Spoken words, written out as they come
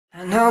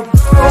No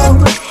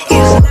gold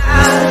is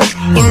not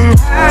in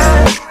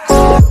her.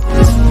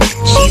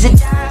 She's a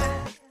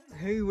diamond.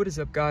 Hey, what is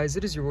up guys?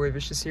 It is your boy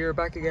Vicious here,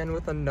 back again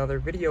with another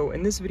video.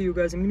 In this video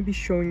guys, I'm going to be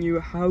showing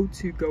you how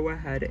to go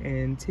ahead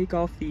and take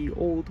off the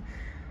old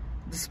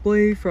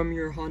display from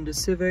your Honda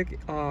Civic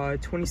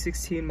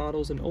 2016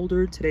 models and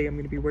older. Today I'm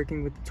going to be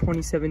working with the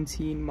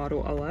 2017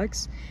 Model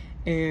LX.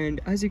 And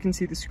as you can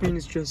see, the screen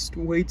is just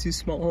way too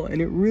small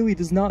and it really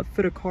does not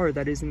fit a car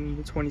that is in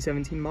the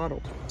 2017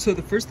 model. So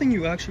the first thing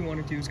you actually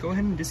want to do is go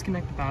ahead and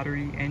disconnect the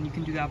battery, and you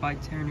can do that by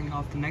turning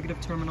off the negative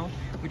terminal,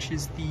 which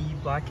is the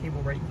black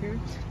cable right here.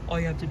 All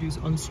you have to do is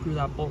unscrew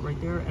that bolt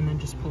right there and then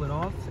just pull it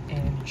off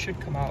and it should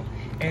come out.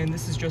 And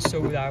this is just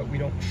so that we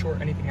don't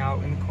short anything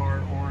out in the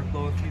car or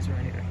blow a fuse or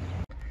anything.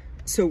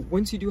 So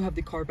once you do have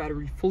the car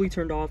battery fully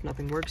turned off,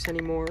 nothing works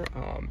anymore,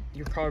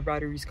 your car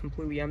battery is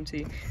completely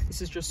empty.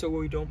 This is just so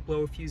we don't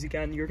blow a fuse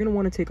again. You're going to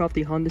want to take off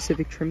the Honda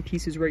Civic trim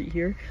pieces right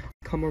here,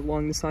 come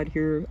along the side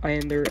here,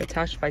 and they're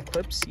attached by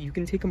clips. You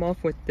can take them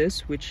off with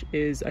this, which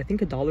is I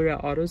think $1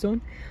 at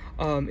AutoZone.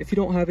 If you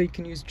don't have it, you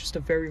can use just a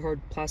very hard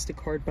plastic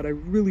card, but I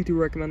really do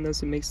recommend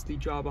this. It makes the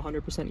job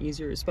 100%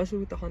 easier, especially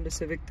with the Honda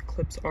Civic. The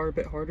clips are a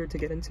bit harder to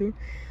get into,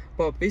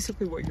 but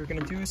basically what you're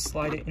going to do is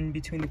slide it in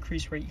between the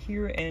crease right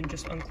here and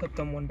just unclip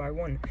them one by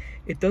one.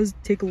 It does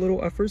take a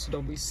little effort, so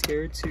don't be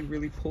scared to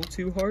really pull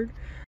too hard,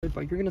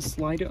 but you're going to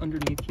slide it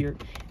underneath here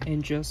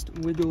and just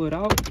wiggle it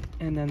out,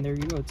 and then there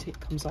you go, it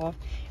comes off.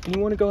 And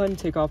you want to go ahead and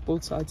take off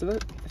both sides of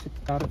it if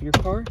it's out of your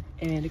car,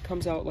 and it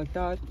comes out like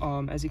that.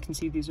 As you can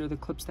see, these are the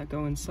clips that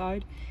go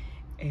inside,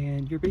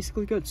 and you're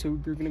basically good. So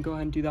you're going to go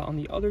ahead and do that on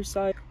the other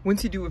side.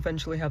 Once you do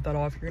eventually have that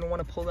off, you're going to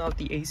want to pull out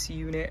the AC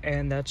unit,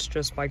 and that's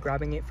just by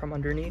grabbing it from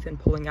underneath and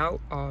pulling out.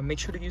 Make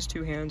sure to use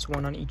two hands,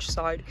 one on each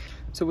side.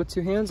 So with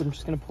two hands, I'm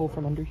just going to pull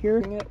from under here,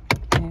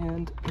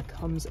 and it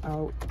comes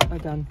out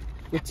again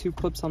with two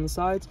clips on the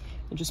sides.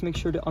 And just make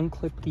sure to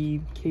unclip the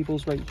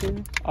cables right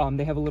here.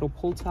 They have a little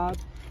pull tab,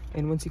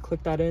 and once you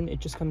clip that in, it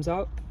just comes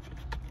out.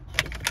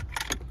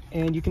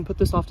 And you can put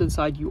this off to the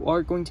side. You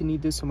are going to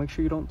need this, so make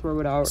sure you don't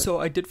throw it out. So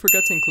I did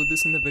forget to include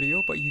this in the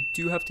video, but you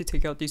do have to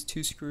take out these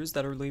two screws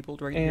that are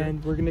labeled right here.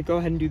 And we're going to go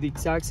ahead and do the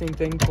exact same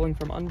thing, pulling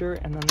from under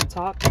and then the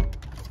top.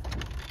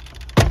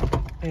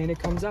 And it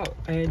comes out.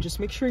 And just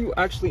make sure you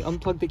actually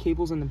unplug the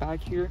cables in the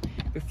back here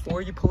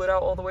before you pull it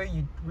out all the way.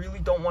 You really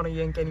don't want to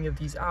yank any of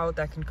these out.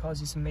 That can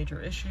cause you some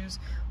major issues,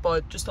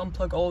 but just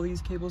unplug all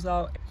these cables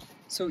out.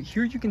 So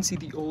here you can see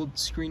the old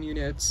screen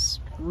unit. It's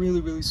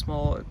really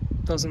small. It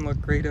doesn't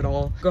look great at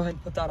all. Go ahead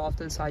and put that off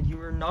to the side.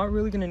 You are not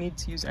really going to need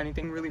to use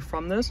anything really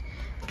from this.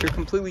 You're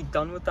completely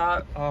done with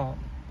that.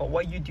 But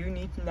what you do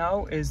need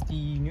now is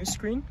the new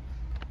screen.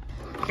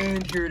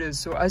 And here it is.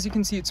 So as you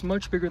can see, it's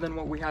much bigger than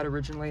what we had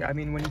originally. I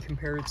mean, when you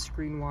compare it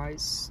screen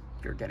wise,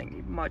 you're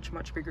getting a much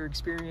bigger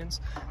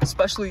experience,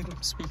 especially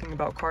speaking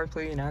about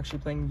CarPlay and actually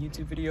playing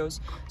YouTube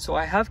videos. So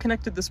I have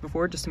connected this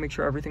before just to make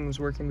sure everything was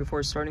working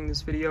before starting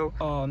this video.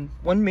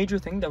 One major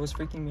thing that was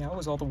freaking me out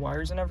was all the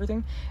wires and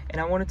everything, and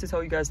I wanted to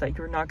tell you guys that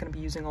you're not going to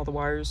be using all the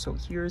wires. So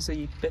here's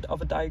a bit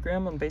of a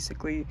diagram on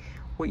basically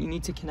what you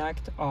need to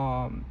connect.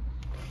 I'm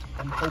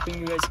hoping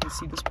you guys can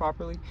see this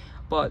properly,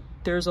 but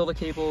there's all the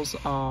cables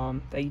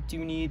that you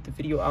do need. The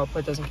video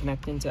output doesn't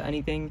connect into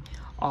anything.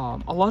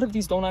 A lot of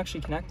these don't actually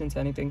connect into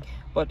anything,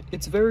 but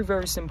it's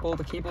very simple.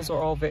 The cables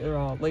are all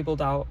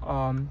labeled out.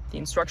 The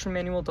instruction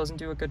manual doesn't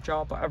do a good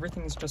job, but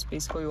everything is just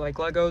basically like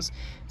Legos.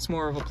 It's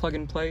more of a plug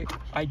and play.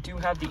 I do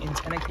have the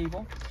antenna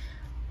cable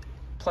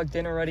plugged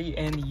in already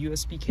and the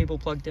USB cable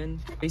plugged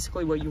in.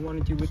 Basically what you want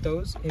to do with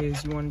those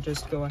is you want to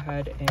just go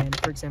ahead and,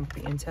 for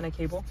example, the antenna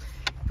cable,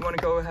 you want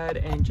to go ahead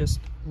and just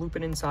loop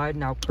it inside.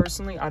 Now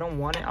personally, I don't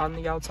want it on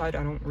the outside.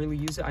 I don't really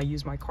use it. I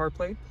use my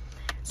CarPlay.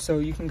 So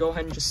you can go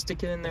ahead and just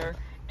stick it in there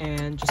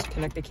and just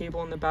connect the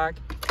cable in the back,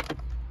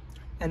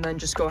 and then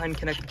just go ahead and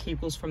connect the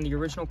cables from the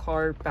original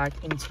car back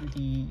into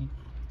the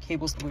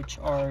cables, which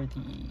are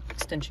the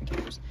extension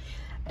cables.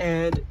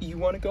 And you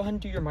want to go ahead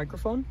and do your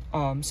microphone.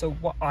 So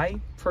what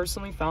I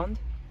personally found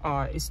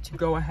is to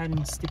go ahead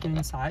and stick it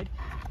inside,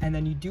 and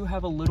then you do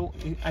have a little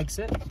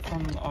exit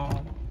from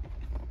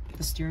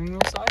the steering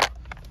wheel side,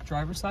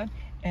 driver's side,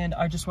 and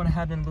I just went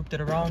ahead and looped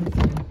it around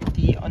from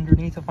the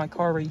underneath of my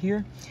car right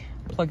here,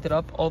 plugged it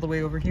up all the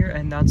way over here,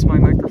 and that's my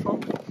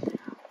microphone.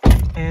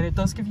 And it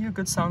does give you a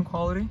good sound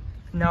quality.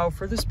 Now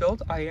for this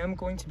build, I am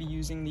going to be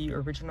using the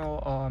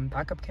original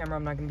backup camera.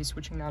 I'm not going to be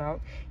switching that out.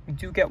 You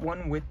do get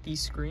one with the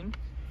screen.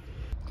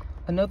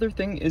 Another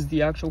thing is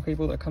the actual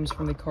cable that comes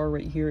from the car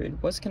right here.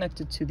 It was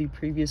connected to the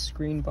previous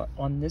screen, but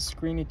on this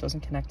screen it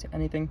doesn't connect to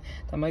anything.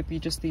 That might be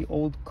just the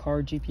old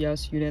car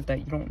GPS unit that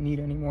you don't need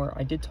anymore.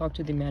 I did talk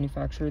to the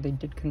manufacturer, they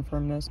did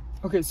confirm this.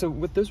 Okay, so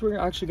with this we're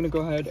actually going to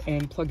go ahead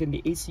and plug in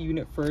the AC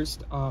unit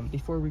first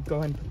before we go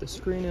ahead and put the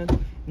screen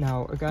in.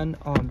 Now again,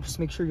 just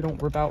make sure you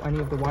don't rip out any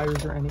of the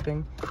wires or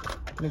anything.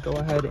 I'm going to go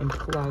ahead and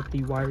pull out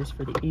the wires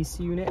for the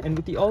AC unit, and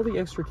with all the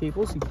extra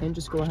cables you can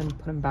just go ahead and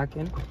put them back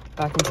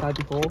inside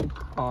the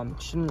hole.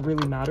 It shouldn't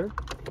really matter.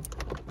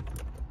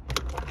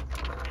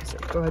 So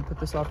go ahead and put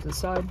this off to the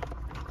side.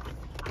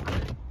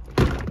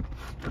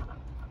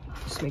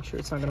 just make sure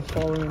it's not going to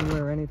fall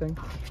anywhere or anything.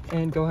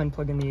 And go ahead and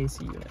plug in the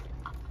AC unit.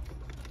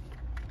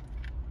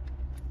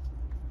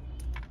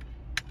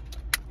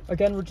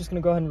 Again, we're just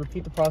going to go ahead and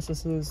repeat the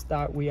processes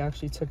that we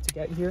actually took to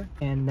get here,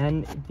 and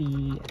then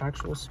the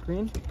actual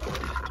screen.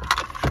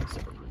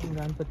 So we're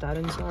going to put that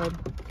inside.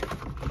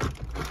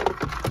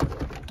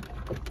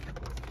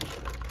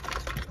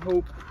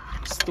 Hope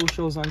still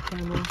shows on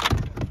camera,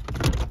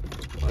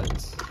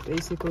 but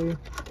basically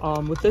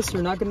with this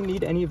you're not going to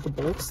need any of the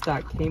bolts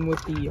that came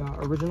with the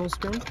original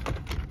screen.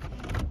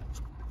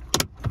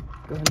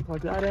 Go ahead and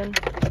plug that in,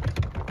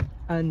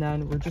 and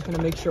then we're just going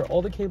to make sure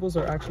all the cables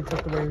are actually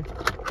tucked away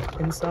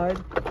inside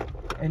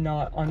and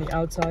not on the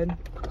outside.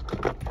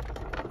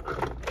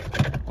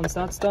 Once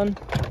that's done,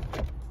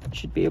 you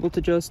should be able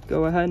to just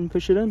go ahead and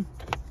push it in.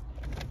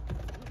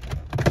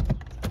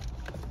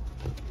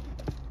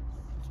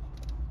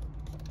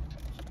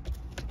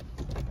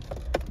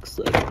 Looks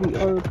like we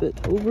are a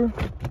bit over.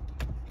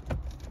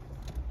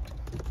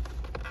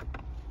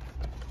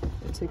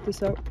 Let's take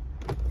this out.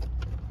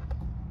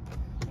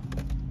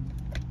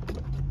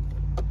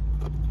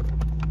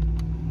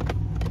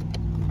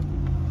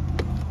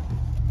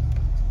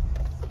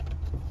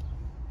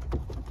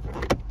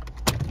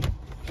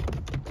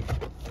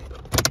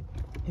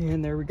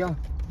 And there we go.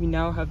 We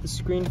now have the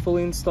screen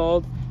fully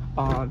installed.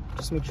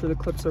 Just make sure the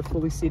clips are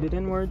fully seated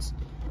inwards,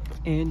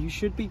 and you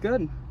should be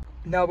good.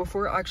 Now,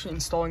 before actually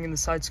installing in the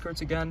side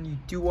skirts again, you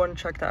do want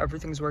to check that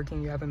everything's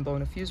working, you haven't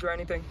blown a fuse or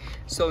anything.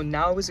 So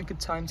now is a good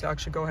time to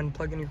actually go ahead and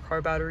plug in your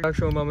car battery.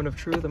 Actual moment of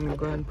truth, I'm going to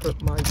go ahead and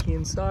put my key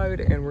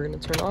inside, and we're going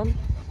to turn on.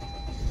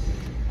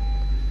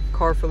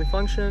 Car fully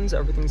functions,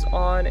 everything's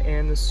on,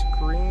 and the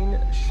screen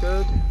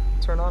should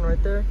turn on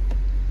right there.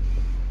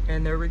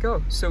 And there we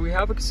go. So we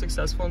have a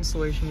successful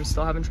installation. We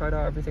still haven't tried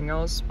out everything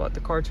else, but the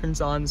car turns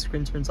on, the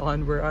screen turns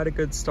on. We're at a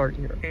good start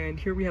here. And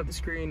here we have the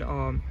screen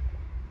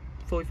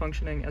fully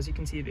functioning. As you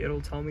can see,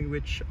 it'll tell me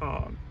which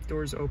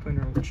door is open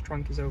or which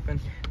trunk is open.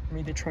 For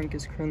me, the trunk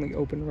is currently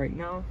open right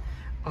now.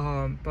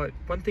 But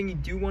one thing you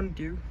do want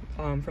to do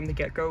from the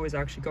get-go is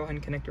actually go ahead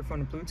and connect your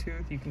phone to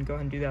Bluetooth. You can go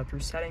ahead and do that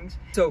through settings.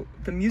 So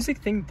the music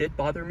thing did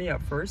bother me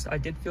at first. I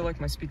did feel like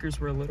my speakers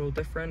were a little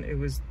different.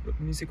 The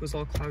music was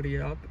all cloudy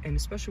up, and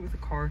especially with a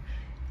car,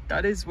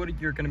 that is what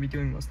you're going to be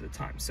doing most of the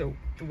time. So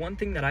the one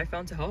thing that I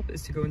found to help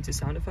is to go into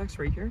sound effects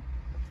right here,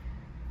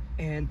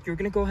 and you're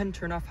going to go ahead and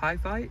turn off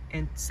hi-fi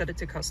and set it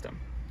to custom.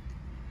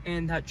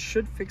 And that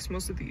should fix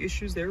most of the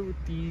issues there with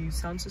the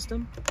sound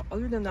system.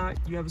 Other than that,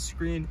 you have a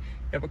screen,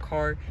 you have a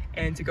car,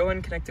 and to go ahead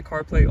and connect to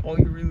CarPlay, all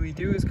you really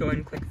do is go ahead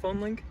and click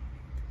phone link.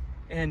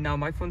 And now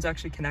my phone's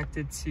actually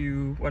connected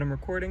to what I'm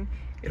recording.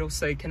 It'll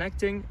say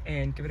connecting,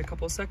 and give it a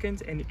couple of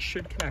seconds and it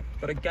should connect.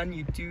 But again,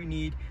 you do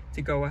need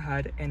to go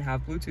ahead and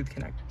have Bluetooth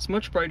connect. It's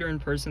much brighter in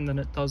person than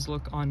it does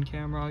look on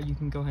camera. You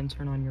can go ahead and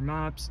turn on your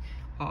maps.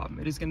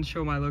 It is going to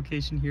show my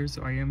location here,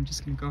 so I am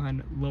just going to go ahead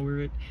and lower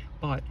it.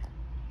 But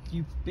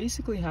you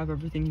basically have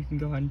everything. You can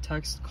go ahead and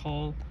text,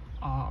 call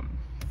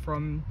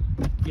from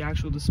the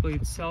actual display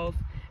itself.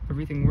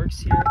 Everything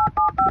works here,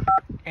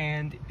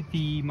 and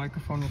the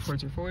microphone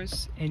records your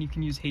voice, and you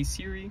can use Hey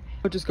Siri.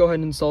 Just go ahead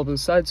and install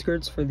those side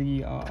skirts for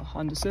the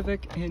Honda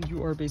Civic, and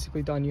you are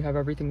basically done. You have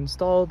everything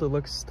installed. It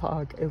looks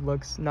stock, it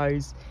looks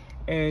nice,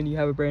 and you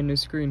have a brand new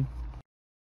screen.